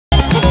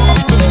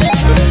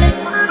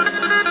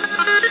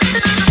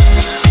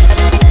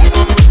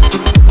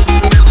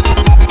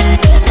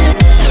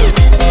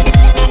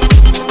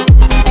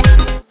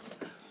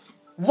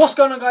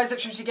going on, guys?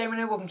 XMC Gaming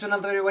here. Welcome to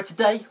another video where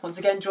today, once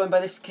again, joined by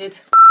this kid.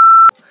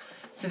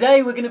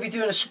 Today we're going to be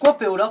doing a squad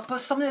build-up, but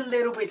something a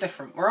little bit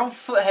different. We're on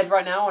Foothead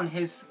right now on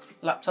his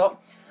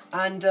laptop,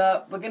 and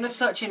we're going to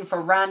search in for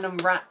a random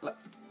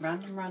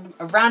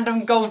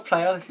gold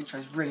player. This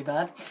intro is really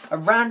bad. A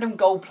random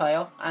gold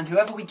player, and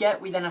whoever we get,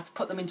 we then have to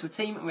put them into a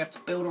team, and we have to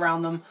build around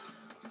them,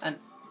 and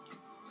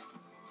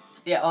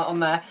yeah,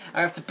 on there.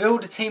 I have to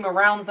build a team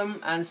around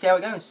them and see how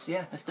it goes.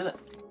 Yeah, let's do it.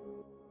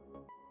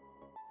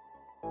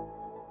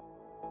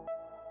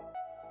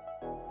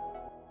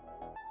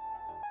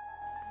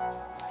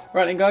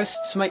 Right then, guys,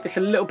 to make this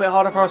a little bit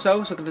harder for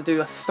ourselves, we're going to do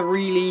a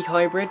 3-league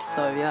hybrid.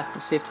 So yeah,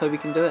 let's see if Toby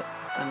can do it.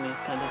 And me,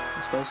 kind of, I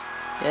suppose.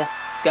 Yeah,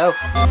 let's go.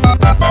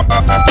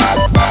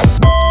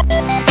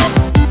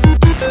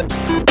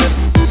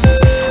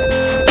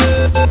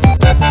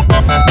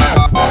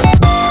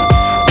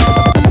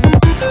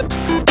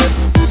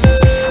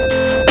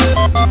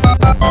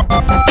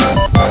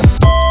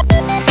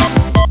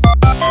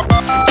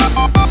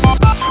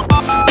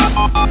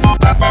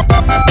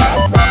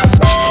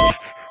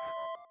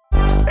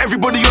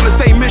 Everybody on the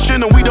same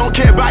mission, and we don't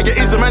care about your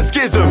ism and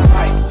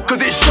schisms,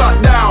 cause it's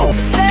shut down.